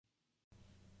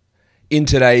In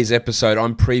today's episode,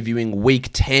 I'm previewing Week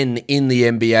 10 in the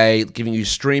NBA, giving you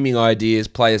streaming ideas,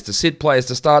 players to sit, players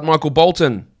to start. Michael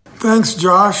Bolton. Thanks,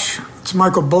 Josh. It's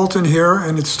Michael Bolton here,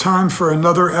 and it's time for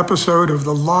another episode of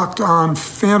the Locked On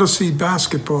Fantasy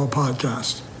Basketball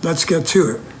Podcast. Let's get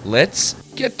to it. Let's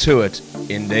get to it,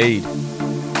 indeed.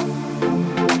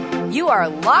 You are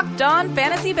Locked On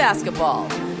Fantasy Basketball,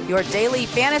 your daily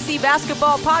fantasy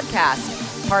basketball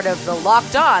podcast, part of the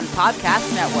Locked On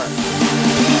Podcast Network.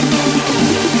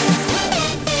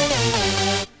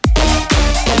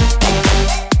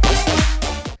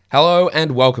 Hello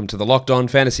and welcome to the Locked On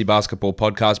Fantasy Basketball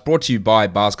Podcast, brought to you by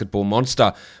Basketball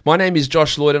Monster. My name is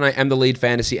Josh Lloyd and I am the lead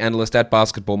fantasy analyst at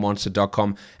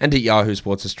basketballmonster.com and at Yahoo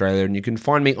Sports Australia. And you can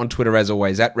find me on Twitter as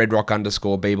always at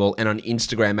redrock_bball and on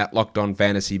Instagram at Locked On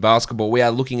Fantasy Basketball. We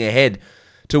are looking ahead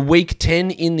to Week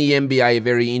 10 in the NBA, a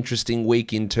very interesting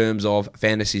week in terms of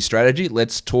fantasy strategy.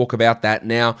 Let's talk about that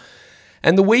now.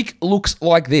 And the week looks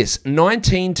like this.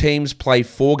 19 teams play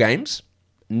 4 games.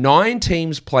 9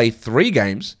 teams play 3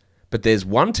 games. But there's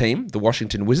one team, the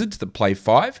Washington Wizards, that play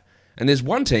 5, and there's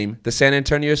one team, the San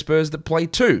Antonio Spurs, that play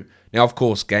 2. Now, of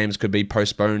course, games could be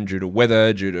postponed due to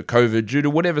weather, due to COVID, due to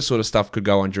whatever sort of stuff could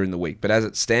go on during the week. But as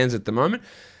it stands at the moment,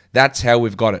 that's how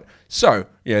we've got it. So,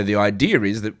 the idea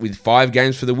is that with 5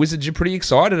 games for the Wizards, you're pretty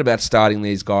excited about starting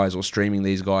these guys or streaming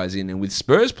these guys in. And with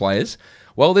Spurs players,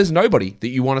 well, there's nobody that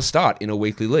you want to start in a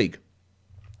weekly league.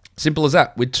 Simple as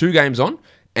that. With 2 games on,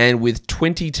 and with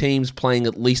 20 teams playing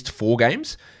at least 4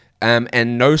 games,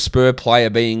 and no Spur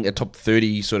player being a top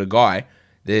 30 sort of guy,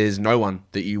 there's no one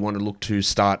that you want to look to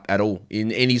start at all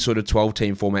in any sort of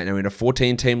 12-team format. Now, in a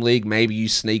 14-team league, maybe you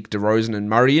sneak DeRozan and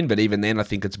Murray in, but even then, I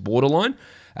think it's borderline.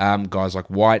 Guys like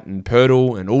White and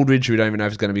Pirtle and Aldridge, who we don't even know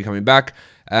if he's going to be coming back.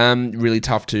 Really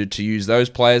tough to use those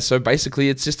players. So basically,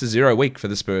 it's just a 0 week for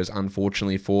the Spurs,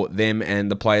 unfortunately, for them and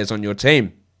the players on your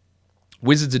team.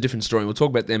 Wizards, a different story. We'll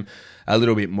talk about them a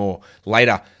little bit more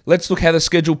later. Let's look how the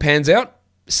schedule pans out.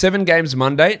 7 games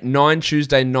Monday, 9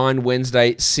 Tuesday, 9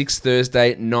 Wednesday, 6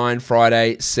 Thursday, 9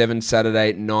 Friday, 7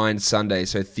 Saturday, 9 Sunday.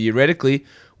 So theoretically,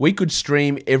 we could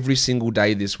stream every single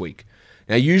day this week.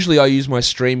 Now, usually I use my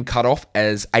stream cutoff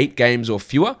as 8 games or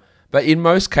fewer, but in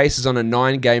most cases on a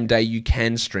 9-game day, you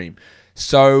can stream.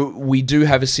 So we do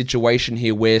have a situation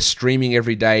here where streaming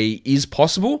every day is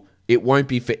possible. It won't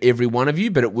be for every one of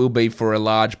you, but it will be for a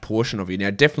large portion of you. Now,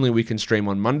 definitely we can stream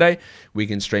on Monday, we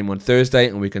can stream on Thursday,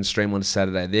 and we can stream on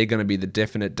Saturday. They're going to be the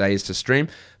definite days to stream,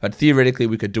 but theoretically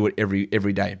we could do it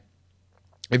every day.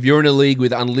 If you're in a league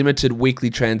with unlimited weekly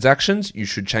transactions, you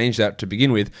should change that to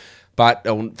begin with, but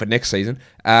for next season,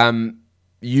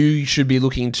 you should be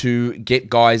looking to get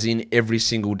guys in every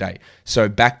single day. So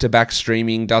back-to-back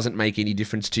streaming doesn't make any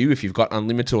difference to you. If you've got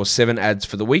unlimited or 7 ads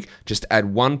for the week, just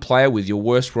add 1 player with your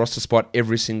worst roster spot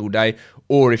every single day.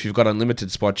 Or if you've got unlimited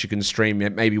spots, you can stream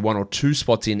maybe 1 or 2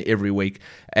 spots in every week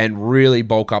and really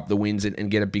bulk up the wins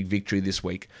and get a big victory this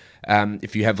week.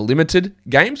 If you have limited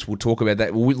games, we'll talk about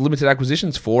that. Limited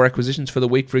acquisitions, 4 acquisitions for the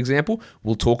week, for example.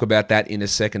 We'll talk about that in a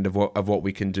second of what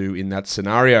we can do in that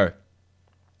scenario.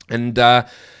 And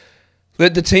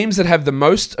the teams that have the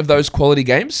most of those quality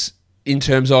games in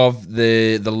terms of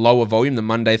the lower volume, the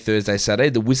Monday, Thursday, Saturday,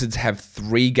 the Wizards have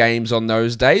 3 games on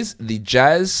those days.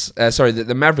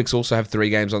 The Mavericks also have 3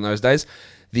 games on those days.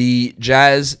 The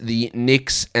Jazz, the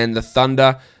Knicks, and the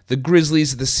Thunder, the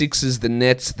Grizzlies, the Sixers, the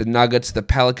Nets, the Nuggets, the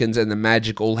Pelicans, and the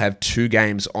Magic all have 2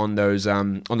 games on those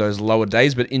lower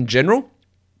days. But in general,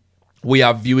 we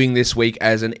are viewing this week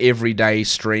as an everyday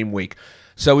stream week.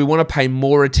 So we want to pay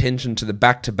more attention to the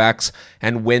back-to-backs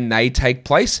and when they take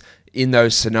place in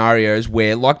those scenarios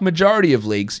where, like majority of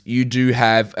leagues, you do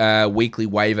have weekly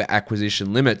waiver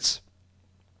acquisition limits.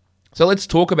 So let's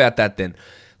talk about that then.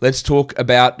 Let's talk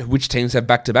about which teams have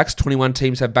back-to-backs. 21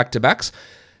 teams have back-to-backs.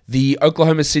 The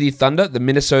Oklahoma City Thunder, the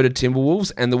Minnesota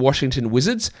Timberwolves, and the Washington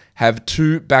Wizards have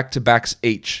 2 back-to-backs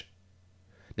each.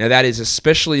 Now that is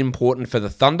especially important for the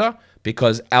Thunder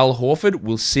because Al Horford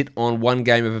will sit on 1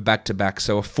 game of a back-to-back.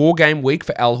 So a 4-game week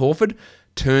for Al Horford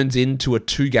turns into a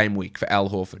 2-game week for Al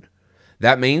Horford.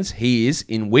 That means he is,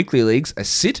 in weekly leagues, a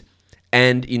sit,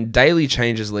 and in daily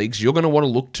changes leagues, you're going to want to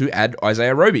look to add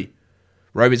Isaiah Roby.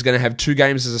 Roby's going to have 2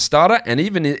 games as a starter, and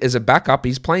even as a backup,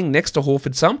 he's playing next to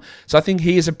Horford some, so I think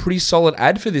he is a pretty solid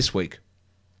add for this week.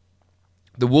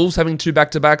 The Wolves having 2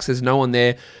 back-to-backs, there's no one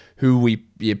there who we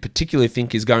particularly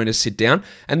think is going to sit down.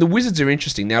 And the Wizards are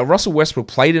interesting. Now, Russell Westbrook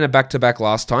played in a back-to-back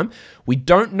last time. We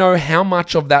don't know how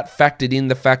much of that factored in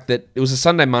the fact that it was a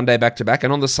Sunday-Monday back-to-back,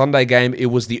 and on the Sunday game, it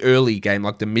was the early game,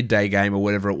 like the midday game or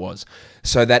whatever it was.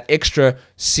 So that extra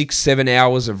 6-7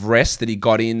 hours of rest that he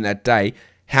got in that day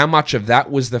How much of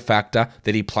that was the factor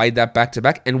that he played that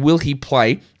back-to-back? And will he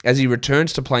play, as he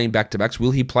returns to playing back-to-backs,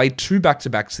 will he play 2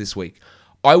 back-to-backs this week?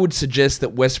 I would suggest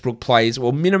that Westbrook plays,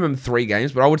 well, minimum 3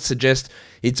 games, but I would suggest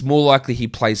it's more likely he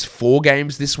plays 4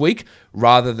 games this week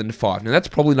rather than 5. Now, that's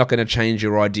probably not going to change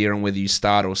your idea on whether you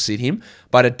start or sit him,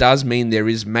 but it does mean there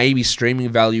is maybe streaming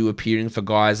value appearing for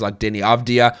guys like Denny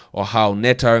Avdia or Raul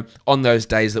Neto on those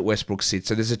days that Westbrook sits.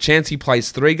 So there's a chance he plays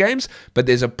 3 games, but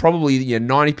there's a probably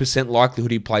 90%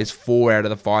 likelihood he plays 4 out of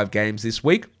the 5 games this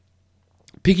week.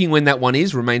 Picking when that one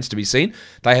is remains to be seen.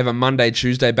 They have a Monday,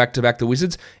 Tuesday back-to-back, the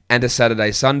Wizards, and a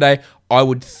Saturday, Sunday. I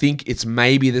would think it's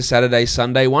maybe the Saturday,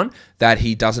 Sunday one that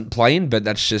he doesn't play in, but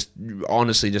that's just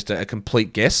honestly just a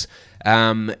complete guess.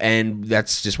 And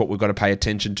that's just what we've got to pay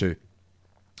attention to.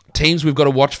 Teams we've got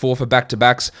to watch for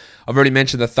back-to-backs. I've already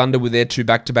mentioned the Thunder with their 2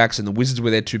 back-to-backs and the Wizards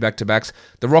with their 2 back-to-backs.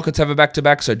 The Rockets have a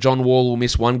back-to-back, so John Wall will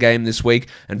miss 1 game this week,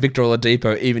 and Victor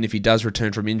Oladipo, even if he does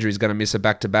return from injury, is going to miss a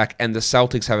back-to-back, and the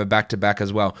Celtics have a back-to-back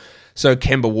as well. So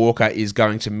Kemba Walker is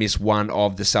going to miss 1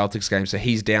 of the Celtics games, so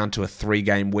he's down to a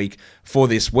 3-game week for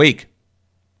this week.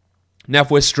 Now,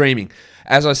 if we're streaming,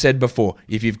 as I said before,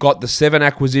 if you've got the 7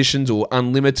 acquisitions or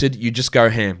unlimited, you just go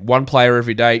ham. 1 player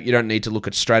every day. You don't need to look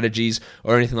at strategies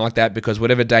or anything like that because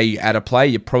whatever day you add a play,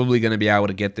 you're probably going to be able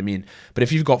to get them in. But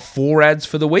if you've got 4 adds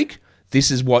for the week,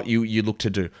 this is what you look to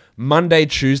do. Monday,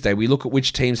 Tuesday, we look at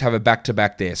which teams have a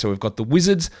back-to-back there. So we've got the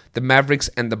Wizards, the Mavericks,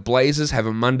 and the Blazers have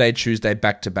a Monday, Tuesday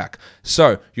back-to-back.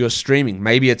 So you're streaming.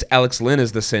 Maybe it's Alex Len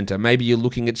as the center. Maybe you're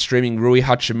looking at streaming Rui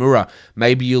Hachimura.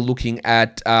 Maybe you're looking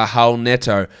at Raul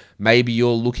Neto. Maybe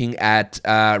you're looking at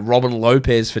Robin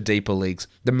Lopez for deeper leagues.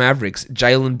 The Mavericks,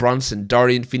 Jalen Brunson,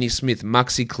 Dorian Finney-Smith,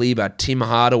 Maxi Kleber, Tim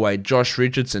Hardaway, Josh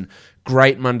Richardson.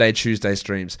 Great Monday, Tuesday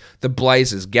streams. The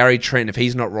Blazers, Gary Trent, if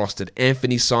he's not rostered,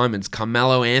 Anthony Simons,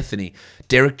 Carmelo Anthony,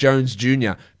 Derek Jones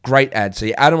Jr., great ads. So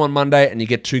you add them on Monday and you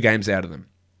get 2 games out of them.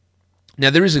 Now,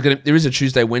 there is a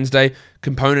Tuesday, Wednesday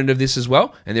component of this as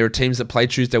well, and there are teams that play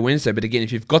Tuesday, Wednesday, but again,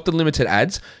 if you've got the limited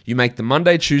ads, you make the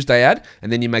Monday, Tuesday ad,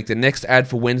 and then you make the next ad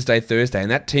for Wednesday, Thursday, and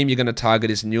that team you're going to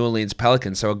target is New Orleans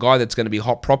Pelicans, so a guy that's going to be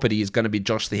hot property is going to be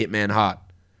Josh the Hitman Hart.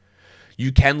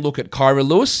 You can look at Kyra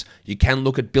Lewis. You can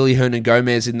look at Billy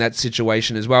Hernan-Gomez in that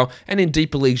situation as well. And in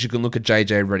deeper leagues, you can look at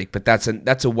JJ Redick. But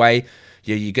that's a way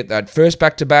you get that first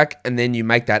back-to-back, and then you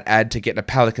make that ad to get a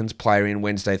Pelicans player in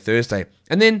Wednesday, Thursday.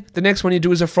 And then the next one you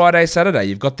do is a Friday, Saturday.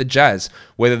 You've got the Jazz,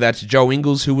 whether that's Joe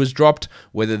Ingles, who was dropped,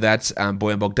 whether that's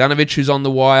Bojan Bogdanovic, who's on the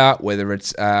wire, whether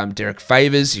it's Derek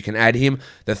Favors, you can add him.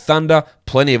 The Thunder,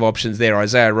 plenty of options there.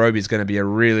 Isaiah Roby is going to be a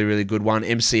really, really good one.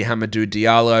 MC Hamidou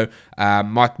Diallo,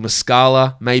 Mike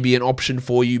Muscala, maybe an option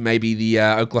for you. Maybe the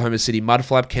Oklahoma City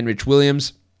Mudflap, Kenrich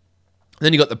Williams.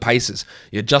 Then you got the Pacers.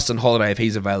 Justin Holiday if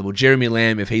he's available. Jeremy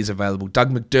Lamb if he's available. Doug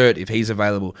McDermott if he's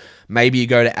available. Maybe you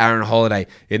go to Aaron Holiday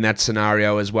in that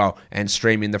scenario as well and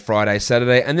stream in the Friday,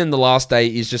 Saturday. And then the last day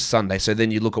is just Sunday. So then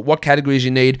you look at what categories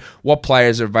you need, what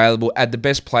players are available, add the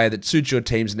best player that suits your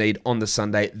team's need on the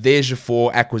Sunday. There's your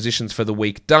 4 acquisitions for the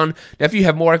week done. Now, if you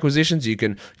have more acquisitions, you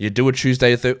do a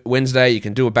Tuesday, Wednesday. You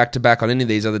can do a back-to-back on any of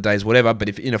these other days, whatever. But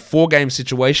if in a 4-game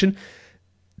situation,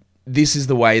 this is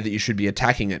the way that you should be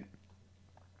attacking it.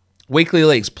 Weekly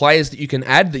leagues, players that you can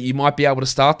add that you might be able to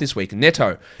start this week.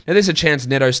 Neto. Now, there's a chance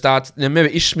Neto starts. Now, remember,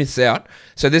 Ish Smith's out.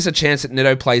 So there's a chance that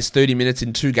Neto plays 30 minutes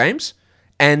in 2 games.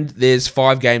 And there's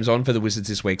 5 games on for the Wizards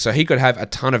this week. So he could have a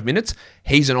ton of minutes.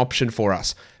 He's an option for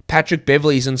us. Patrick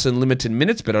Beverley's in some limited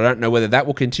minutes, but I don't know whether that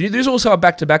will continue. There's also a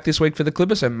back-to-back this week for the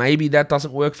Clippers, so maybe that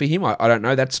doesn't work for him. I don't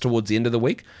know. That's towards the end of the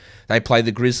week. They play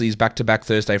the Grizzlies back-to-back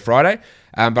Thursday, Friday.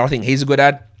 But I think he's a good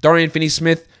ad. Dorian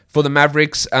Finney-Smith for the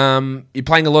Mavericks. You're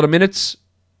playing a lot of minutes,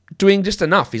 doing just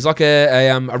enough. He's like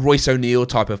a Royce O'Neal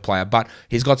type of player, but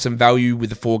he's got some value with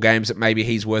the 4 games that maybe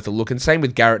he's worth a look. And same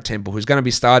with Garrett Temple, who's going to be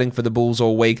starting for the Bulls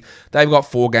all week. They've got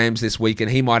 4 games this week,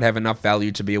 and he might have enough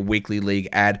value to be a weekly league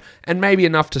ad, and maybe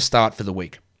enough to start for the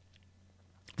week.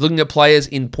 Looking at players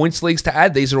in points leagues to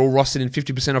add, these are all rostered in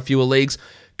 50% or fewer leagues.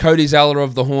 Cody Zeller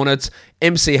of the Hornets,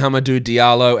 MC Hamidou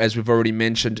Diallo, as we've already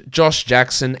mentioned, Josh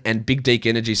Jackson, and Big Deek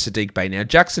Energy Sadiq Bey. Now,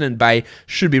 Jackson and Bey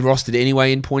should be rostered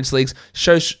anyway in points leagues,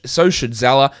 so should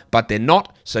Zeller, but they're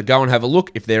not, so go and have a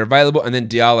look if they're available, and then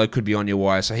Diallo could be on your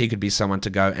wire, so he could be someone to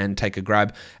go and take a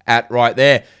grab at right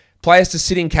there. Players to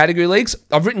sit in category leagues.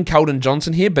 I've written Keldon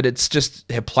Johnson here, but it's just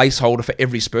a placeholder for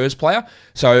every Spurs player.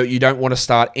 So you don't want to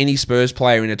start any Spurs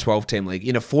player in a 12-team league.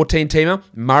 In a 14-teamer,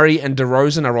 Murray and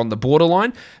DeRozan are on the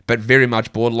borderline, but very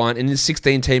much borderline. And in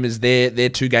 16-teamers, their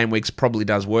 2-game weeks probably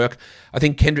does work. I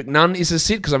think Kendrick Nunn is a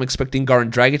sit because I'm expecting Goran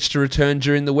Dragic to return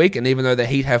during the week. And even though the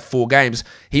Heat have 4 games,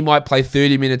 he might play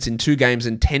 30 minutes in 2 games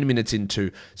and 10 minutes in 2.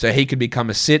 So he could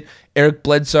become a sit. Eric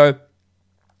Bledsoe,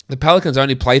 The Pelicans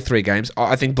only play 3 games.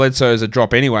 I think Bledsoe is a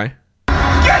drop anyway.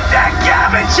 Get that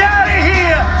garbage out of here!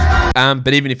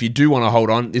 But even if you do want to hold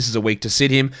on, this is a week to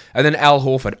sit him. And then Al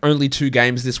Horford, only 2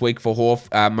 games this week for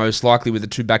Horf, most likely with the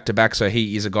 2 back-to-back, so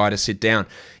he is a guy to sit down.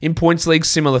 In points leagues,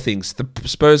 similar things. The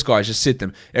Spurs guys, you sit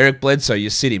them. Eric Bledsoe, you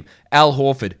sit him. Al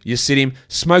Horford, you sit him.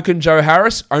 Smokin' Joe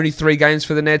Harris, only 3 games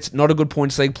for the Nets. Not a good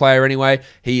points league player anyway.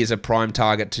 He is a prime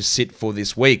target to sit for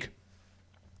this week.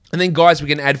 And then guys we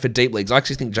can add for deep leagues. I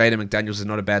actually think Jaden McDaniels is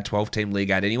not a bad 12-team league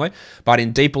ad anyway. But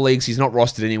in deeper leagues, he's not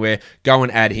rostered anywhere. Go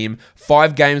and add him.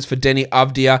 5 games for Denny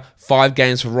Avdia. 5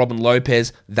 games for Robin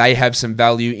Lopez. They have some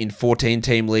value in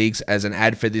 14-team leagues as an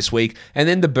ad for this week. And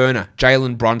then the burner,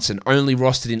 Jalen Brunson, only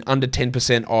rostered in under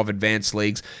 10% of advanced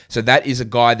leagues. So that is a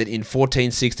guy that in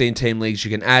 14, 16-team leagues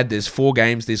you can add. There's 4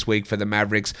 games this week for the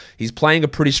Mavericks. He's playing a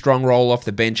pretty strong role off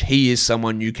the bench. He is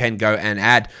someone you can go and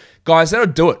add. Guys, that'll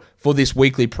do it for this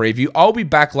weekly preview. I'll be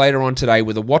back later on today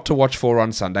with a what to watch for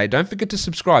on Sunday. Don't forget to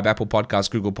subscribe. Apple Podcasts,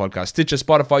 Google Podcasts, Stitcher,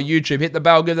 Spotify, YouTube. Hit the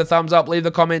bell, give the thumbs up, leave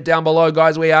the comment down below.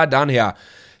 Guys, we are done here.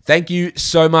 Thank you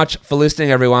so much for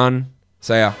listening, everyone.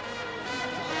 See ya.